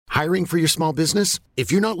Hiring for your small business?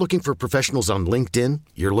 If you're not looking for professionals on LinkedIn,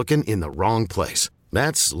 you're looking in the wrong place.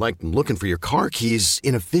 That's like looking for your car keys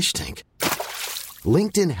in a fish tank.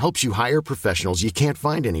 LinkedIn helps you hire professionals you can't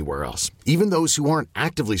find anywhere else, even those who aren't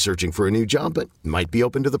actively searching for a new job but might be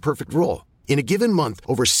open to the perfect role. In a given month,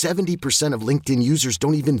 over 70% of LinkedIn users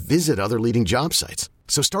don't even visit other leading job sites.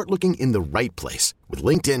 So start looking in the right place. With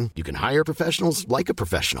LinkedIn, you can hire professionals like a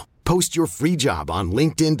professional. Post your free job on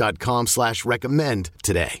linkedin.com/recommend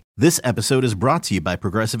today. This episode is brought to you by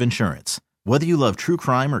Progressive Insurance. Whether you love true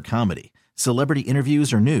crime or comedy, celebrity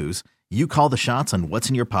interviews or news, you call the shots on what's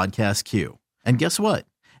in your podcast queue. And guess what?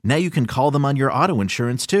 Now you can call them on your auto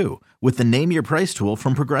insurance too with the Name Your Price tool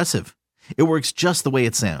from Progressive. It works just the way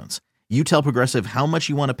it sounds. You tell Progressive how much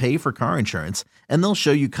you want to pay for car insurance, and they'll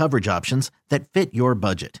show you coverage options that fit your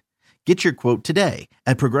budget. Get your quote today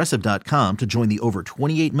at Progressive.com to join the over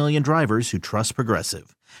 28 million drivers who trust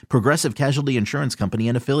Progressive. Progressive Casualty Insurance Company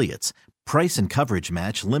and Affiliates. Price and coverage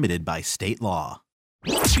match limited by state law.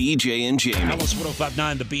 BJ and Jamie. Alice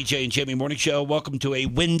 105.9, the BJ and Jamie Morning Show. Welcome to a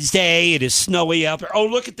Wednesday. It is snowy out there. Oh,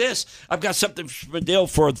 look at this. I've got something from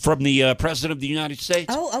the President of the United States.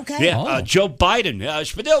 Oh, okay. Yeah, Joe Biden.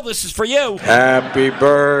 Spadil, this is for you. Happy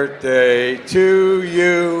birthday to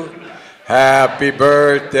you. Happy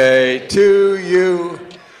birthday to you.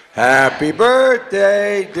 Happy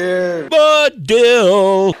birthday, dear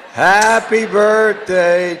Spadil. Happy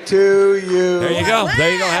birthday to you. There you go.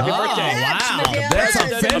 There you go. Happy birthday. Wow.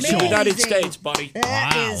 That's That is the United amazing. States, buddy.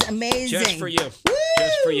 That is amazing. Just for you.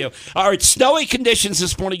 Just for you. All right, snowy conditions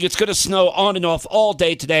this morning. It's going to snow on and off all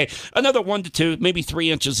day today. Another 1 to 2, maybe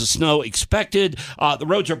 3 inches of snow expected. The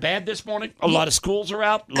roads are bad this morning. A lot of schools are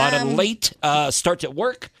out. A lot of late starts at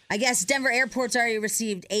work. I guess Denver Airport's already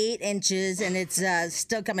received 8 inches, and it's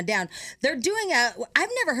still coming down. They're doing I've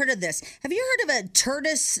never heard of this. Have you heard of a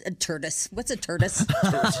tortoise? What's a tortoise?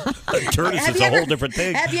 Tortoise is a whole different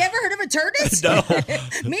thing. Have you ever heard of a tortoise? No.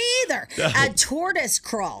 Me either. No. A tortoise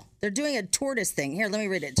crawl. They're doing a tortoise thing. Here, let me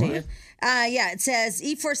read it to you. Yeah, it says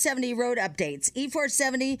E470 road updates.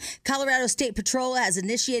 E470 Colorado State Patrol has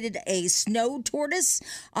initiated a snow tortoise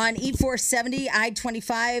on E470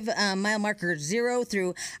 I-25 mile marker 0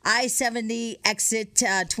 through I-70 exit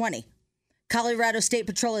 20. Colorado State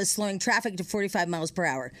Patrol is slowing traffic to 45 miles per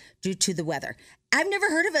hour due to the weather. I've never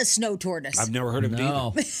heard of a snow tortoise. I've never heard of it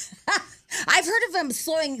either. I've heard of them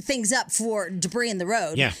slowing things up for debris in the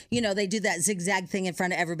road. Yeah. You know, they do that zigzag thing in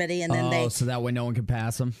front of everybody, and then so that way no one can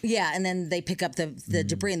pass them. Yeah, and then they pick up the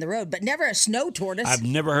debris in the road, but never a snow tortoise. I've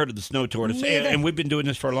never heard of the snow tortoise. Me either. And we've been doing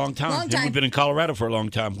this for a long time. And we've been in Colorado for a long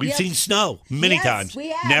time. We've Yep. seen snow many Yes, times. we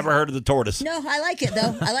have. Never heard of the tortoise. No, I like it,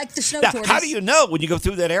 though. I like the snow Now, tortoise. how do you know when you go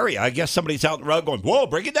through that area? I guess somebody's out in the road going, whoa,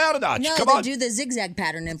 bring it down a notch. No, Come they on. do the zigzag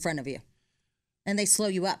pattern in front of you, and they slow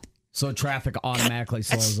you up. So traffic automatically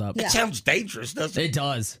slows up. Yeah. It sounds dangerous, doesn't it? It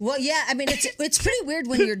does. Well, yeah, I mean, it's pretty weird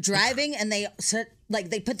when you're driving and they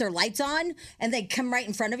put their lights on and they come right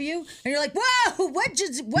in front of you, and you're like, whoa, what?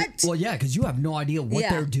 Well, yeah, because you have no idea what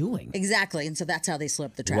they're doing. Exactly, and so that's how they slow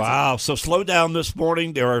up the traffic. Wow. So slow down this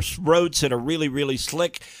morning. There are roads that are really, really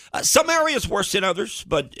slick. Some areas worse than others,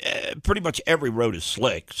 but pretty much every road is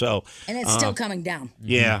slick. So And it's still coming down.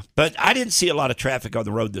 Yeah, but I didn't see a lot of traffic on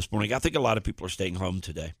the road this morning. I think a lot of people are staying home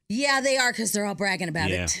today. Yeah, they are, because they're all bragging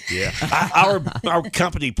about it. Yeah. Our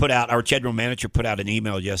company our general manager put out an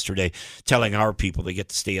email yesterday telling our people they get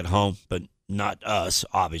to stay at home, but not us,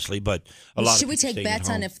 obviously, but a lot of Should we people take staying at bets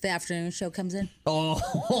on home. if the afternoon show comes in? Oh,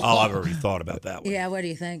 I've already thought about that one. Yeah, what do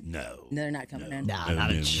you think? No. They're not coming in. Nah,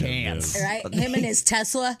 not a chance. All right? Him and his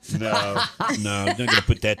Tesla. No, not going to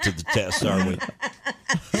put that to the test, are we?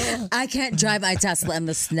 I can't drive my Tesla in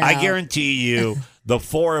the snow. I guarantee you the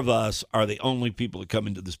four of us are the only people that come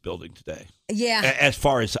into this building today. Yeah. As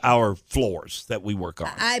far as our floors that we work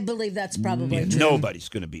on. I believe that's probably true. Nobody's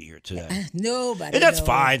going to be here today. Nobody. And that's no.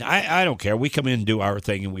 fine. I don't care. We come in and do our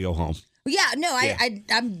thing and we go home. Yeah, no, Yeah.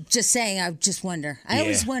 I'm just saying, I just wonder. I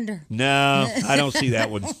always wonder. No, I don't see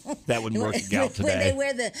that one working out When they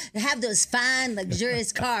today. have those fine,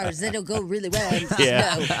 luxurious cars, that'll go really well in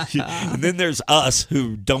Yeah. snow. And then there's us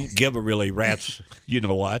who don't give a really rat's, you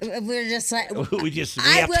know what? We're just like, We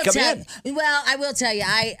have to come in. Well, I will tell you,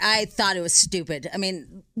 I thought it was stupid. I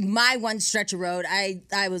mean, my one stretch of road,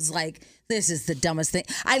 I was like, this is the dumbest thing.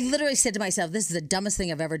 I literally said to myself, this is the dumbest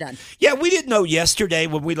thing I've ever done. Yeah, we didn't know yesterday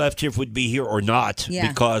when we left here if we'd be here or not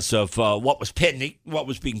because of what was pending, what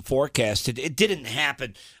was being forecasted. It didn't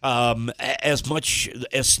happen as much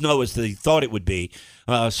as snow as they thought it would be.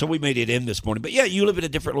 So we made it in this morning. But yeah, you live in a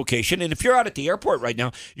different location, and if you're out at the airport right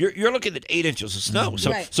now, you're looking at 8 inches of snow.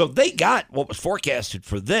 So Right. so they got what was forecasted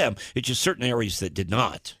for them. It's just certain areas that did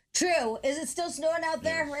not. True. Is it still snowing out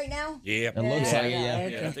there right now? Yeah. It looks like it, yeah.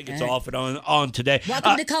 Okay. I think it's off and on today.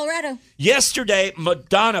 Welcome to Colorado. Yesterday,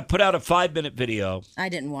 Madonna put out a 5-minute video. I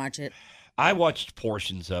didn't watch it. I watched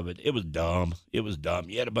portions of it. It was dumb. You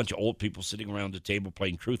had a bunch of old people sitting around the table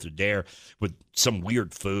playing Truth or Dare with some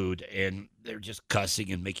weird food, and they're just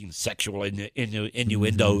cussing and making sexual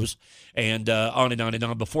innuendos and on and on and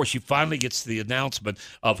on before she finally gets to the announcement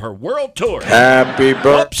of her world tour. Happy birthday.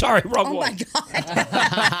 Oh, sorry, wrong Oh, one. my God.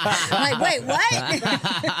 I'm like, wait, what?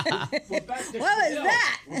 What was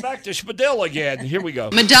that? We're back to Spadil again. Here we go.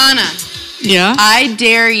 Madonna. Yeah. I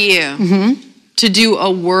dare you to do a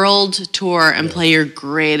world tour and play your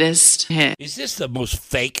greatest hit. Is this the most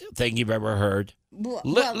fake thing you've ever heard? Well,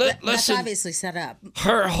 that's listen. obviously set up.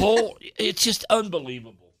 Her whole, it's just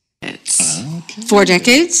unbelievable. It's 4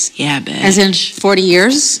 decades? yeah, bitch. As in 40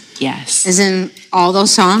 years? yes. As in all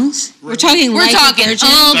those songs? We're talking We're Like a talking Virgin?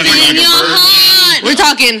 open your heart. We're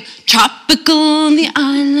talking tropical on the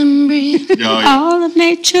island breeze. All of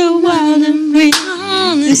nature wild and free.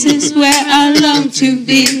 This is where I long to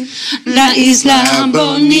be. La Isla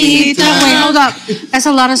Bonita. Wait, hold up. That's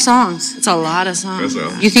a lot of songs. It's a lot of songs.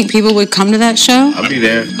 You think people would come to that show? I'll be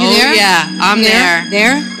there. You Oh there? yeah, I'm there.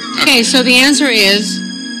 There? Okay, so the answer is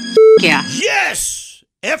yeah. Yes!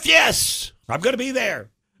 F yes! I'm going to be there.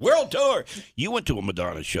 World tour. You went to a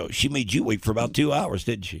Madonna show. She made you wait for about 2 hours,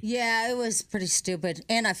 didn't she? Yeah, it was pretty stupid.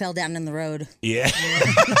 And I fell down in the road Yeah.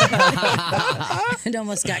 and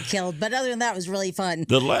almost got killed. But other than that, it was really fun.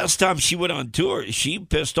 The last time she went on tour, she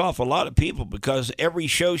pissed off a lot of people because every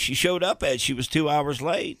show she showed up at, she was 2 hours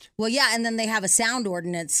late. Well, yeah, and then they have a sound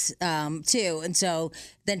ordinance too. And so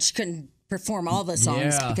then she couldn't perform all the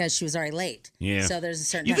songs Yeah. because she was already late. Yeah. So there's a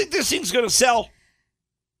certain You time. think this thing's going to sell?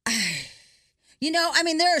 You know, I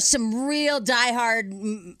mean, there are some real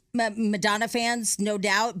diehard Madonna fans, no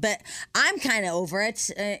doubt, but I'm kind of over it,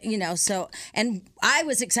 you know, so, and I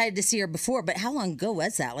was excited to see her before, but how long ago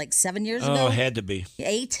was that? Like 7 years ago? Oh, it had to be.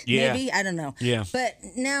 8, Yeah. maybe? I don't know. Yeah. But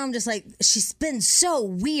now I'm just like, she's been so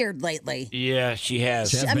weird lately. Yeah, she has.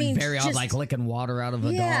 She has I been mean, very odd, just- like licking water out of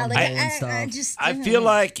a Yeah, dog like bowl and stuff. I just, I don't feel know.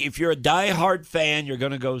 like if you're a diehard fan, you're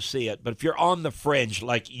going to go see it. But if you're on the fringe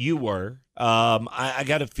like you were, I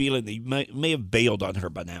got a feeling that you may have bailed on her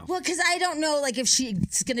by now. Well, because I don't know, like, if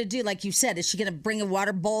she's going to do, like you said, is she going to bring a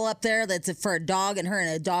water bowl up there that's for a dog and her and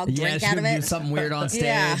a dog Yeah, drink she out of would do it? something weird on stage.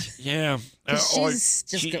 Yeah. Yeah. She's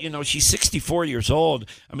just she, she's 64 years old.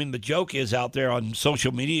 I mean, the joke is out there on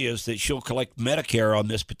social media is that she'll collect Medicare on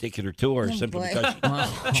this particular tour simply boy.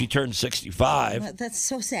 because she turned 65. That's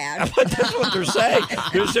so sad. But that's what they're saying.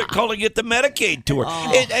 They're calling it the Medicaid tour.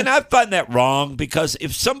 And I find that wrong because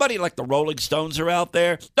if somebody like the Rolling Stones are out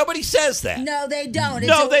there, nobody says that. No, they don't.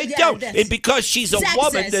 No, they don't. that's And because she's a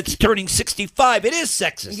woman sexist. that's turning 65, it is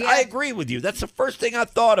sexist. Yeah. I agree with you. That's the first thing I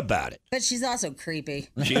thought about it. But she's also creepy.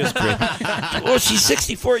 She is creepy. Well, she's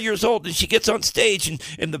 64 years old, and she gets on stage, and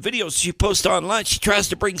in the videos she posts online, she tries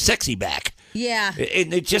to bring sexy back. Yeah.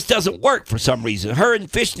 And it just doesn't work for some reason. Her and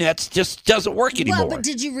fishnets just doesn't work anymore. Well, but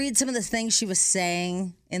did you read some of the things she was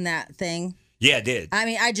saying in that thing? Yeah, it did. I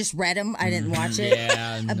mean, I just read them. I didn't watch it.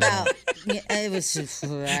 Yeah, no. It was just, I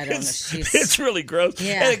don't know. It's really gross.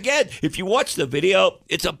 Yeah. And again, if you watch the video,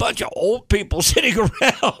 it's a bunch of old people sitting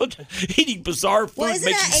around eating bizarre food, Well, isn't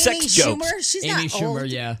making that sex Amy jokes. Schumer? She's Amy not Schumer,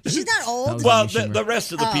 old. yeah. She's not That old. was Well, Amy Schumer. the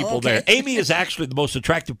rest of the people okay. there. Amy is actually the most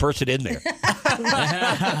attractive person in there.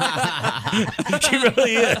 She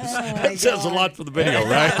really is. That says a lot for the video,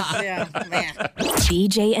 right? Yeah, man.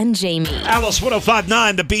 BJ and Jamie. Alice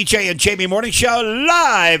 105.9, the BJ and Jamie Morning Show,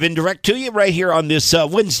 live and direct to you right here on this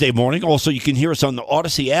Wednesday morning. Also, you can hear us on the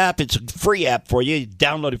Odyssey app. It's a free app for you.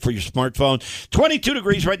 Download it for your smartphone. 22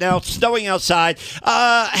 degrees right now, snowing outside.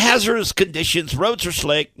 Hazardous conditions. Roads are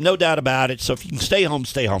slick, no doubt about it. So if you can stay home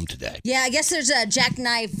today. Yeah, I guess there's a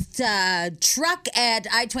jackknifed truck at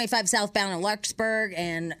I-25 southbound in Larkspur,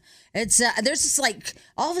 and it's there's just like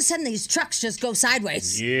all of a sudden these trucks just go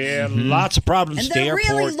sideways. Yeah, lots of problems And at the they're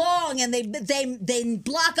airport. really long, and they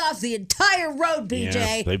block off the entire road, BJ.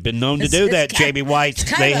 Yeah, they've been known to It's- do it's that, kind- Jamie White. It's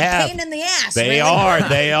kind They of a have. pain in the ass. They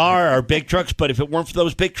really. are our big trucks. But if it weren't for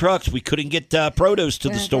those big trucks, we couldn't get produce to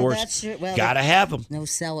the Well, stores. that's true. Well, Gotta have them. No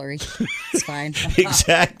celery. It's fine.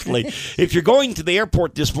 Exactly. If you're going to the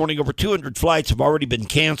airport this morning, over 200 flights have already been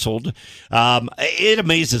canceled. It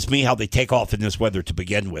amazes me how they take off in this weather to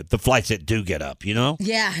begin with. The flights that do get up, you know?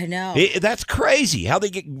 Yeah, I know. That's crazy how they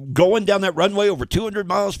get going down that runway over 200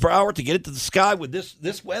 miles per hour to get into the sky with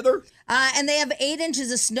this weather. And they have 8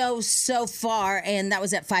 inches of snow so far, and that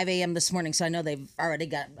was at 5 a.m. this morning, so I know they've already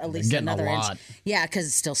got at least another inch. Yeah, because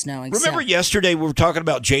it's still snowing. Remember yesterday we were talking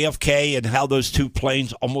about JFK and how those two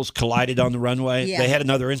planes almost collided on the runway? Yeah. They had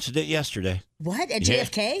another incident yesterday. What? At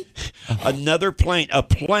JFK? Another plane, a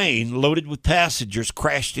plane loaded with passengers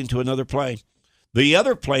crashed into another plane. The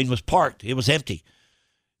other plane was parked. It was empty,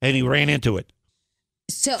 and he ran into it.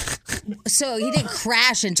 So he didn't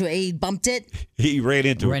crash into it. He bumped it. He ran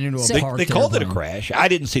into it. They called it a crash. I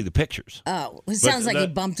didn't see the pictures. Oh, it sounds like he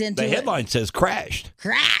bumped into it. The headline says crashed.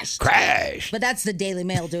 Crashed. But that's the Daily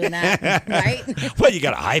Mail doing that, right? Well, you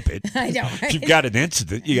got to hype it. I know, right? If you've got an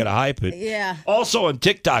incident, you got to hype it. Yeah. Also on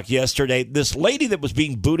TikTok yesterday, this lady that was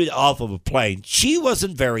being booted off of a plane, she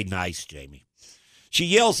wasn't very nice, Jamie. She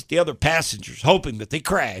yells at the other passengers, hoping that they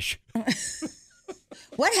crash.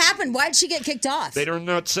 What happened? Why did she get kicked off? They're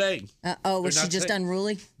not saying. Was she just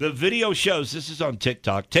unruly? The video shows, this is on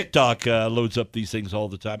TikTok. TikTok loads up these things all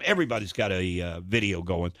the time. Everybody's got a video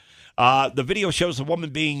going. The video shows a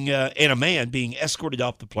woman and a man being escorted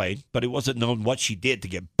off the plane, but it wasn't known what she did to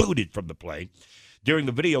get booted from the plane. During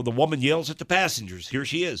the video, the woman yells at the passengers. Here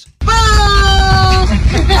she is. You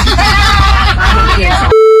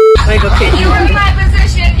were in my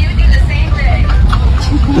position, you do the same thing.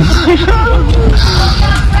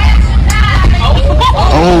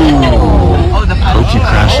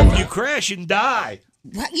 You crash and die.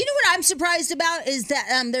 You know what I'm surprised about is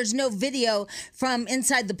that there's no video from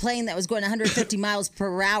inside the plane that was going 150 miles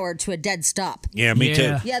per hour to a dead stop. Yeah, me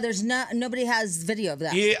too. Yeah, there's nobody has video of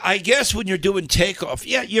that. Yeah, I guess when you're doing takeoff,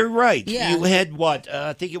 yeah, you're right. Yeah. You had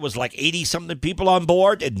I think it was like 80-something people on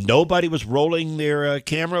board, and nobody was rolling their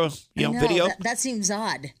camera, video. That seems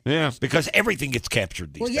odd. Yeah, because everything gets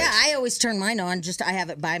captured these days. Yeah, I always turn mine on. I have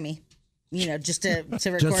it by me. Just to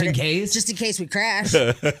record just in case? Just in case we crash.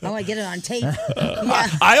 I want to get it on tape. Yeah.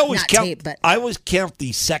 I always Not count. tape, but I always count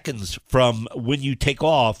the seconds from when you take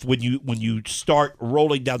off, when you start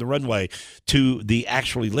rolling down the runway, to the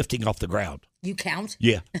actually lifting off the ground. You count?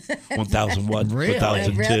 Yeah, 1001, Really?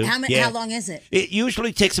 1002. How long is it? It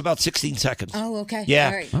usually takes about 16 seconds. Oh, okay. Yeah,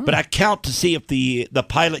 All right. But I count to see if the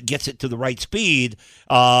pilot gets it to the right speed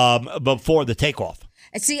before the takeoff.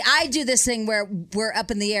 See, I do this thing where we're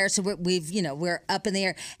up in the air, so we're up in the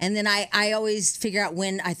air, and then I always figure out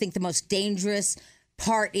when I think the most dangerous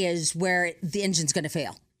part is where the engine's going to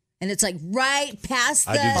fail. And it's like right past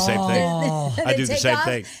the... I do the same thing. I do the same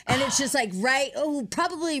thing. And it's just like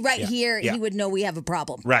probably right here, he would know we have a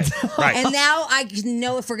problem. Right. And now I can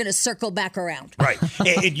know if we're going to circle back around. Right.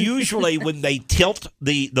 And usually when they tilt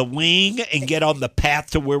the wing and get on the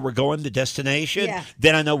path to where we're going, the destination,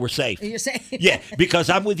 then I know we're safe. You're saying? Yeah,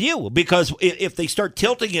 because I'm with you. Because if they start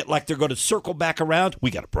tilting it like they're going to circle back around,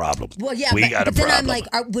 we got a problem. Well, yeah, but then I'm like,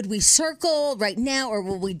 would we circle right now, or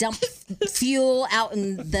will we dump fuel out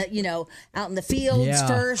in the fields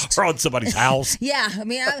first, or on somebody's house? Yeah, I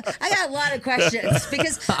mean, I got a lot of questions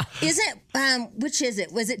because which is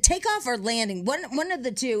it? Was it takeoff or landing? One of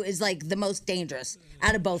the two is like the most dangerous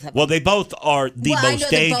out of both of them. Well, they both are the most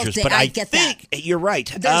dangerous, but I get think you're right.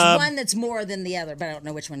 There's one that's more than the other, but I don't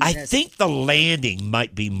know which one it is. I think the landing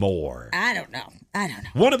might be more. I don't know.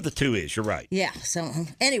 One of the two is. You're right. Yeah. So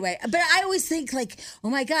anyway, but I always think like, oh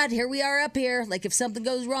my God, here we are up here. Like if something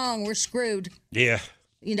goes wrong, we're screwed. Yeah.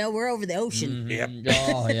 We're over the ocean. Yep.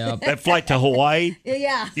 Oh, yeah. That flight to Hawaii.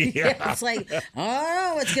 Yeah. It's like, I don't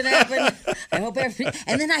know what's going to happen. I hope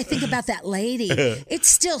And then I think about that lady. It's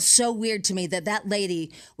still so weird to me that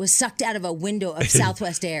lady was sucked out of a window of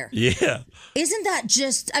Southwest Air. Yeah. Isn't that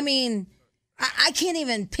just, I can't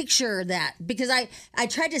even picture that because I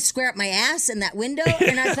tried to square up my ass in that window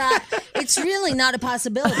and I thought it's really not a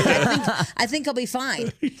possibility. I think I'll be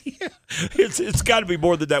fine. Yeah. It's got to be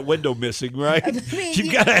more than that window missing, right?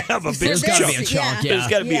 You've got to have a big There's got to be a chunk. There's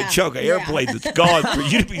got to be a chunk of airplane that's gone for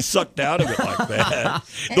you to be sucked out of it like that.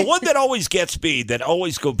 The one that always gets me, that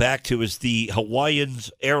always go back to, is the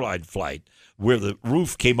Hawaiian's airline flight where the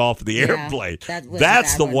roof came off of the airplane.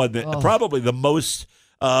 That's the one that probably the most.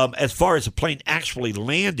 As far as the plane actually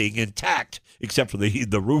landing intact, except for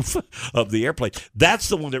the roof of the airplane, that's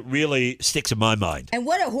the one that really sticks in my mind. And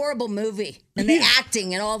what a horrible movie. And the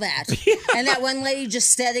acting and all that. Yeah. And that one lady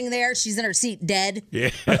just sitting there, she's in her seat dead. Yeah.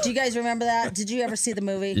 Do you guys remember that? Did you ever see the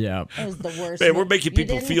movie? Yeah. That was the worst. Man, we're making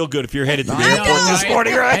people feel good if you're headed to the airport this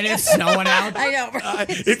morning, right? And it's snowing out. I know. Right?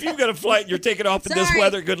 If you've got a flight and you're taking off in this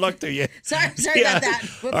weather, good luck to you. Sorry about that.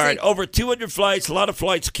 Whoopsie. All right, over 200 flights, a lot of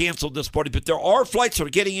flights canceled this morning, but there are flights that are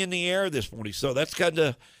getting in the air this morning, so that's kind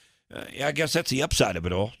of Yeah, I guess that's the upside of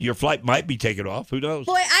it all. Your flight might be taken off. Who knows?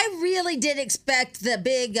 Boy, I really did expect the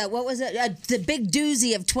big, what was it? The big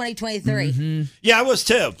doozy of 2023. Yeah, I was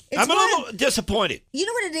too. It's I'm a little disappointed. You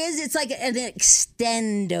know what it is? It's like an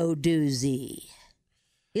extendo doozy.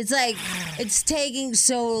 It's like, it's taking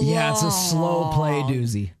so long. Yeah, it's a slow play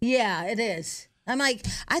doozy. Yeah, it is. I'm like,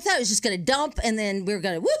 I thought it was just going to dump and then we were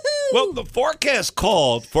going to woohoo. Well, the forecast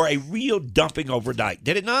called for a real dumping overnight,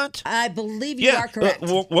 did it not? I believe you are correct.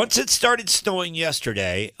 Once it started snowing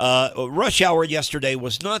yesterday, rush hour yesterday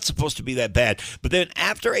was not supposed to be that bad. But then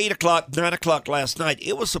after 8 o'clock, 9 o'clock last night,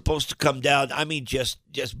 it was supposed to come down. I mean, just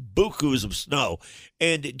bukus of snow.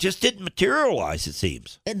 And it just didn't materialize, it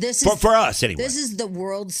seems. For us, anyway. This is the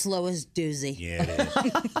world's slowest doozy. Yeah, it is.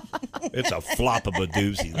 It's a flop of a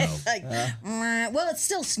doozy, though. Well, it's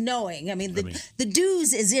still snowing. I mean, the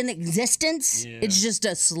dooze is in existence. Yeah. It's just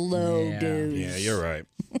a slow dooze. Yeah, you're right.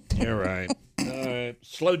 You're right. All right.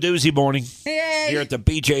 Slow doozy morning. Yay. Here at the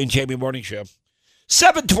BJ and Jamie Morning Show.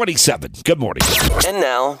 727. Good morning. And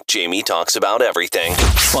now, Jamie talks about everything.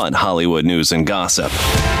 Fun Hollywood news and gossip.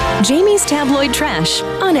 Jamie's Tabloid Trash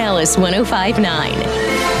on Alice 105.9.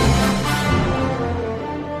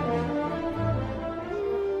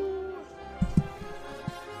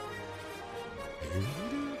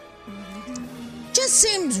 Just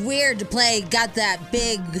seems weird to play Got That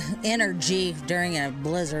Big Energy during a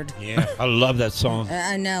blizzard. Yeah, I love that song.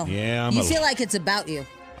 I know. Yeah, you feel like it's about you.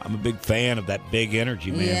 I'm a big fan of that big energy,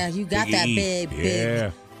 man. Yeah, you got big that E.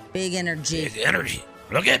 big energy. Big energy.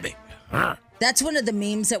 Look at me. Huh. That's one of the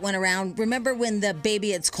memes that went around. Remember when the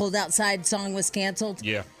Baby It's Cold Outside song was canceled?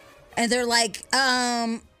 Yeah. And they're like,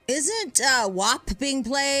 isn't WAP being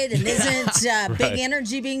played and isn't Big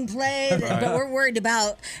Energy being played? Right. But we're worried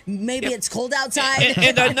about maybe it's cold outside.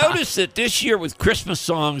 And I noticed that this year with Christmas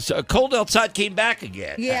songs, Cold Outside came back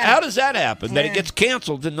again. Yeah. How does that happen? That it gets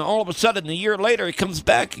canceled and all of a sudden a year later it comes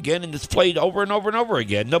back again and it's played over and over and over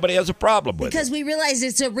again. Nobody has a problem with it. Because we realized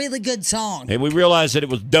it's a really good song. And we realized that it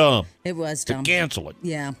was dumb. It was dumb. To cancel it.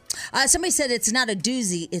 Yeah. Somebody said it's not a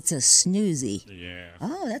doozy, it's a snoozy. Yeah.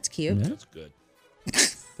 Oh, that's cute. Yeah. That's good.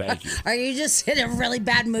 Thank you. Are you just in a really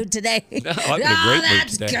bad mood today? No, I'm in a great mood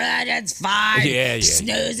that's today. Good. It's fine. Yeah.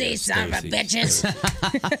 Snoozy, son of a bitches.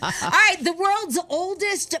 All right, the world's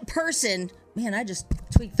oldest person. Man, I just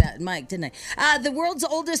tweaked that mic, didn't I? The world's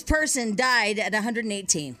oldest person died at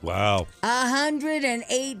 118. Wow.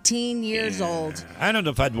 118 years old. I don't know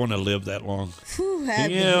if I'd want to live that long. Whew,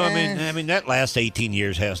 I mean, that last 18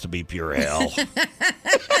 years has to be pure hell.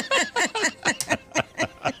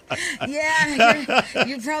 Yeah,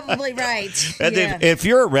 you're probably right. And yeah. if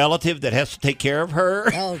you're a relative that has to take care of her,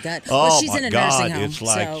 oh god, well, she's in a God, nursing home. it's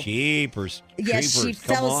like so. cheapers. Yeah, she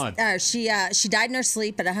come on. She died in her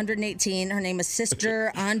sleep at 118. Her name is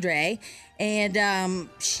Sister Andre, and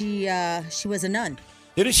she was a nun.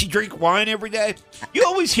 Didn't she drink wine every day? You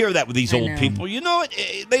always hear that with these old know. people. You know,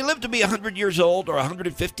 they live to be 100 years old or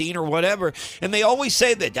 115 or whatever, and they always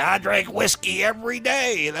say that I drank whiskey every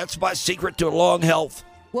day. That's my secret to long health.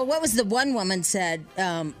 Well, what was the one woman said?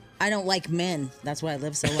 I don't like men. That's why I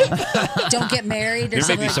live so long. Don't get married or there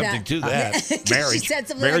something may be like something that. to that. Marriage. She said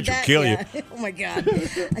something Marriage like will that. kill you. Oh, my God.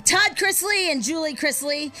 Todd Chrisley and Julie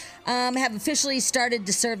Chrisley have officially started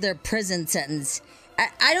to serve their prison sentence.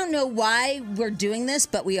 I don't know why we're doing this,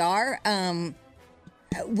 but we are.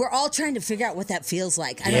 We're all trying to figure out what that feels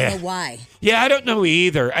like. I don't know why. Yeah, I don't know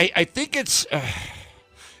either. I think it's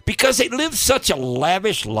because they live such a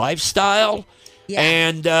lavish lifestyle. Yeah.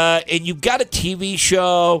 And you've got a TV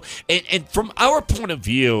show, and from our point of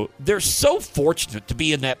view, they're so fortunate to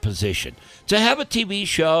be in that position. To have a TV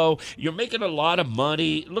show, you're making a lot of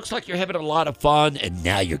money, it looks like you're having a lot of fun, and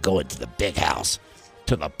now you're going to the big house,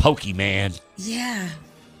 to the Pokemon. Yeah.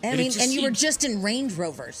 I mean, and you were just in Range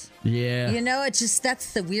Rovers. Yeah. You know, it's just,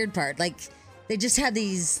 that's the weird part. Like, they just have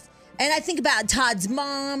these, and I think about Todd's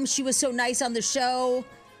mom. She was so nice on the show.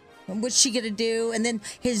 What's she going to do? And then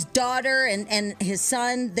his daughter and his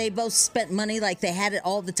son, they both spent money like they had it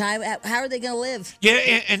all the time. How are they going to live? Yeah,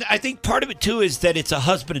 and I think part of it, too, is that it's a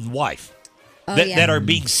husband and wife. That are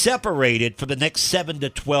being separated for the next 7 to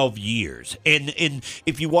 12 years. And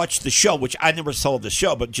if you watch the show, which I never saw the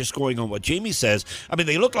show, but just going on what Jamie says, I mean,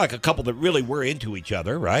 they look like a couple that really were into each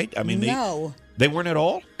other, right? I mean, no. They weren't at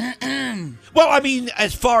all? Well, I mean,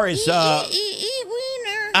 as far as...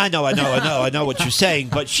 I know what you're saying,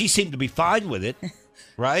 but she seemed to be fine with it,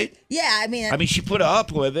 right? Yeah, I mean, she put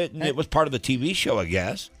up with it, and it was part of the TV show, I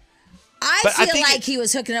guess. I feel like he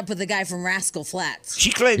was hooking up with the guy from Rascal Flatts.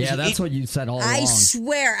 She claims... Yeah, that's what you said all along. I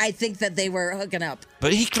swear I think that they were hooking up.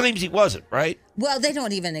 But he claims he wasn't, right? Well, they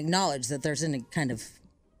don't even acknowledge that there's any kind of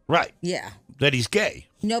Right. Yeah. That he's gay.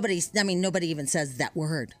 Nobody even says that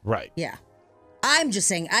word. Right. Yeah. I'm just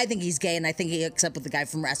saying, I think he's gay, and I think he hooks up with the guy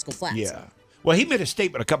from Rascal Flatts. Yeah. Well, he made a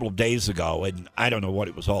statement a couple of days ago, and I don't know what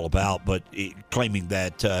it was all about, but claiming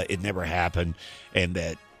that it never happened and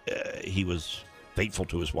that he was faithful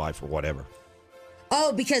to his wife or whatever.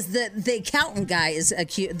 Oh, because the accountant guy is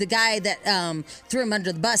accused. The guy that threw him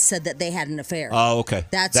under the bus said that they had an affair. Oh, okay.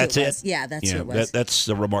 That's it? Was. Yeah, that's who it was. That's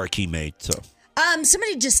the remark he made. So.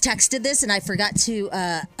 Somebody just texted this, and I forgot to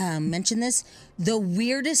mention this. The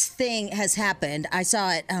weirdest thing has happened. I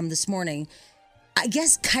saw it this morning. I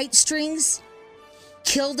guess kite strings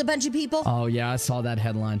killed a bunch of people. Oh, yeah, I saw that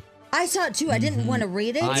headline. I saw it, too. I didn't want to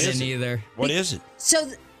read it. I didn't either. What is it? So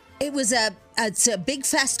it was it's a big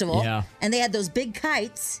festival, and they had those big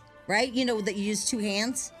kites, right? You know, that you use two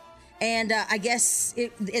hands. And I guess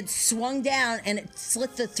it swung down and it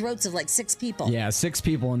slit the throats of like 6 people. Yeah, 6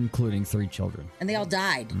 people, including 3 children. And they all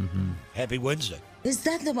died. Mm-hmm. Happy Wednesday. Is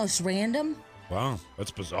that the most random? Wow, that's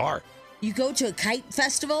bizarre. You go to a kite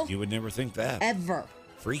festival? You would never think that. Ever.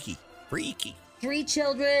 Freaky. 3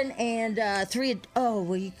 children and 3... Oh,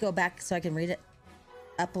 will you go back so I can read it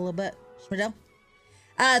up a little bit? Schmidl?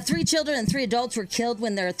 3 children and 3 adults were killed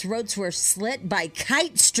when their throats were slit by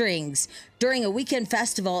kite strings during a weekend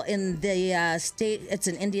festival in the state. It's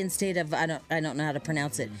an Indian state of I don't know how to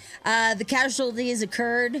pronounce it. The casualties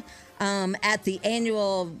occurred at the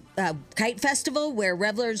annual kite festival, where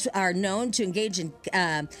revelers are known to engage in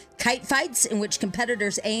kite fights, in which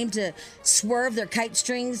competitors aim to swerve their kite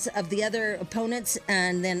strings of the other opponents,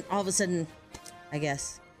 and then all of a sudden, I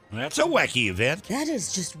guess that's a wacky event. That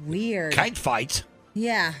is just weird. Kite fights.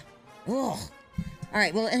 Yeah. Ugh. All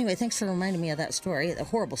right. Well, anyway, thanks for reminding me of that story, the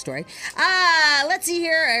horrible story. Let's see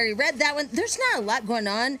here. I read that one. There's not a lot going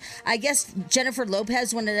on. I guess Jennifer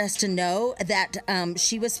Lopez wanted us to know that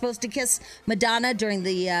she was supposed to kiss Madonna during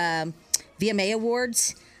the VMA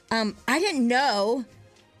Awards. I didn't know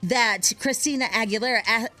that Christina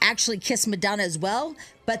Aguilera actually kissed Madonna as well,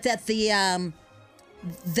 but that the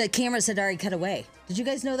cameras had already cut away. Did you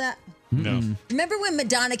guys know that? No. Remember when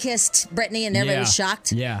Madonna kissed Britney and everybody was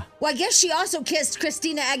shocked? Yeah. Well, I guess she also kissed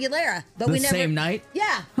Christina Aguilera, but we never. Same night?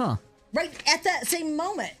 Yeah. Huh. Right at that same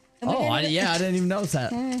moment. I didn't even notice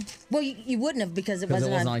that. Well, you wouldn't have because it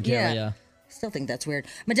wasn't on camera. Yeah. Still think that's weird.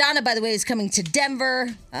 Madonna, by the way, is coming to Denver.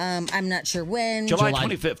 I'm not sure when. July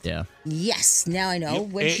 25th. Yeah. Yes. Now I know.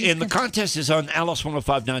 And the contest is on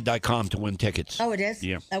alice1059.com to win tickets. Oh, it is?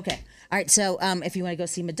 Yeah. Okay. All right. So if you want to go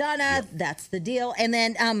see Madonna, that's the deal. And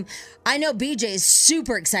then I know BJ is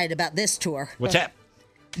super excited about this tour. What's that?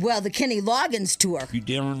 Well, the Kenny Loggins tour. You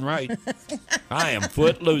damn right. I am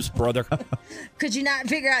footloose, brother. Could you not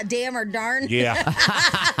figure out damn or darn? Yeah.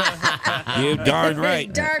 You darn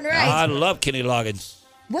right. Darn right. I love Kenny Loggins.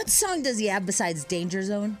 What song does he have besides Danger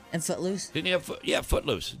Zone and Footloose? Didn't he have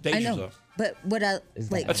Footloose? Danger I know. Zone. But what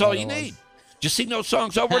like? That's all you need. Just sing those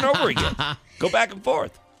songs over and over again. Go back and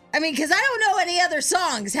forth. I mean, because I don't know any other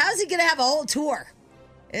songs. How's he going to have a whole tour?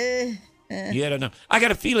 Yeah, I don't know. I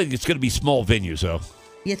got a feeling it's going to be small venues, though.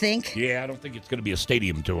 You think? Yeah, I don't think it's going to be a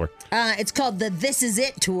stadium tour. It's called the This Is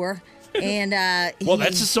It tour. And well,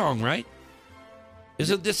 that's a song, right?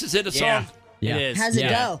 Is it This Is It a song? Yeah. It is. How's it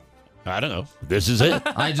go? I don't know. This is it.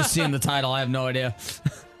 I just seen the title. I have no idea.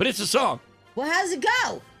 But it's a song. Well, how's it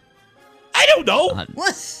go? I don't know.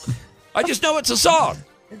 What? I just know it's a song.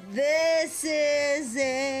 This is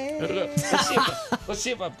it. Let's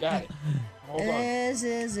see if I've got it. Hold on. This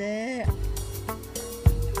is it.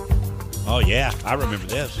 Oh, yeah. I remember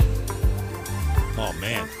this. Oh,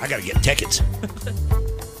 man. I got to get tickets.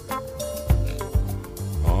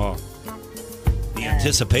 Oh. The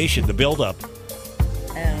anticipation, the build-up.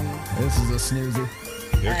 This is a snoozy.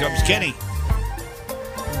 Here comes Kenny.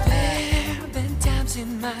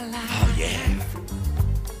 Oh, yeah.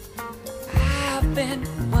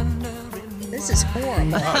 This is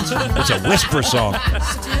horrible. It's a whisper song.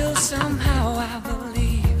 Still somehow I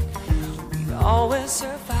believe we always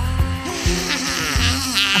survive.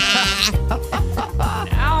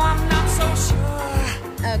 Now I'm not so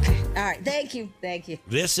sure. Okay. All right. Thank you.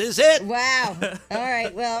 This is it. Wow. All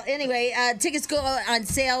right. Well, anyway, tickets go on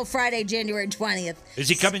sale Friday, January 20th. Is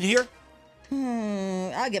he coming here?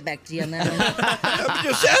 I'll get back to you on that one. I'm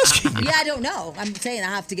just asking. Yeah, I don't know. I'm saying I'll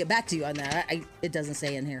have to get back to you on that. It doesn't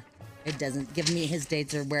say in here. It doesn't give me his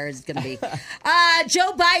dates or where it's going to be.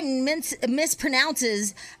 Joe Biden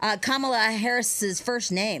mispronounces Kamala Harris's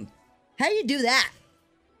first name. How do you do that?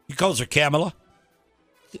 He calls her Kamala.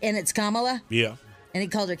 And it's Kamala? Yeah. And he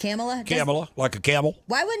called her Camilla? Camilla, like a camel.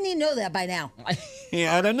 Why wouldn't he know that by now?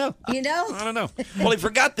 Yeah, I don't know. You know? I don't know. Well, he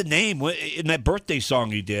forgot the name in that birthday song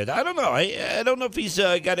he did. I don't know. I don't know if he's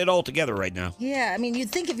got it all together right now. Yeah, I mean, you'd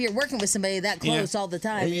think if you're working with somebody that close all the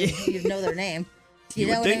time, you'd know their name. You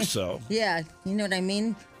would think so. Yeah, you know what I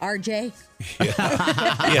mean? RJ? Yeah,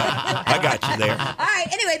 I got you there. All right,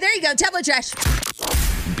 anyway, there you go. Tablet trash.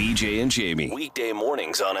 BJ and Jamie. Weekday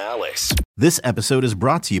mornings on Alice. This episode is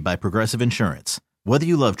brought to you by Progressive Insurance. Whether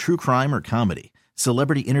you love true crime or comedy,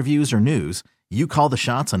 celebrity interviews or news, you call the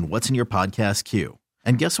shots on what's in your podcast queue.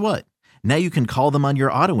 And guess what? Now you can call them on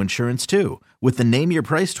your auto insurance too with the Name Your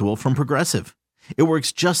Price tool from Progressive. It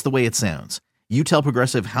works just the way it sounds. You tell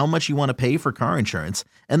Progressive how much you want to pay for car insurance,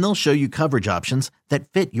 and they'll show you coverage options that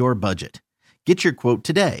fit your budget. Get your quote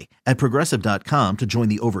today at Progressive.com to join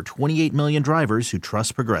the over 28 million drivers who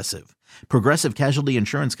trust Progressive. Progressive Casualty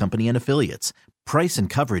Insurance Company and Affiliates. Price and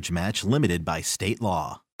coverage match limited by state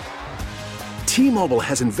law. T-Mobile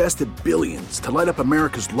has invested billions to light up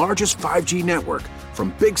America's largest 5G network,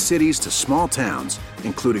 from big cities to small towns,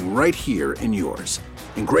 including right here in yours.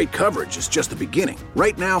 And great coverage is just the beginning.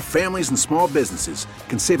 Right now, families and small businesses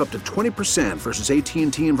can save up to 20% versus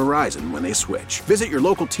AT&T and Verizon when they switch. Visit your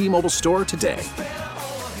local T-Mobile store today.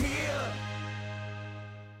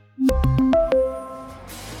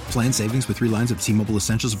 Plan savings with 3 lines of T-Mobile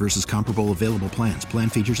Essentials versus comparable available plans. Plan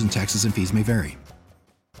features and taxes and fees may vary.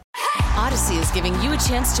 Odyssey is giving you a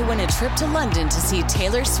chance to win a trip to London to see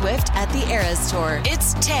Taylor Swift at the Eras Tour.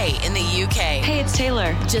 It's Tay in the UK. Hey, it's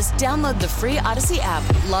Taylor. Just download the free Odyssey app,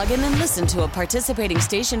 log in and listen to a participating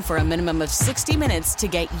station for a minimum of 60 minutes to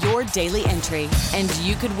get your daily entry. And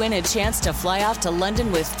you could win a chance to fly off to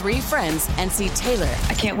London with 3 friends and see Taylor.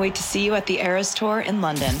 I can't wait to see you at the Eras Tour in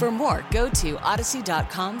London. For more, go to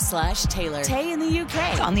odyssey.com/Taylor. Tay in the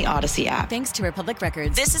UK. It's on the Odyssey app. Thanks to Republic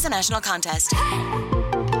Records. This is a national contest.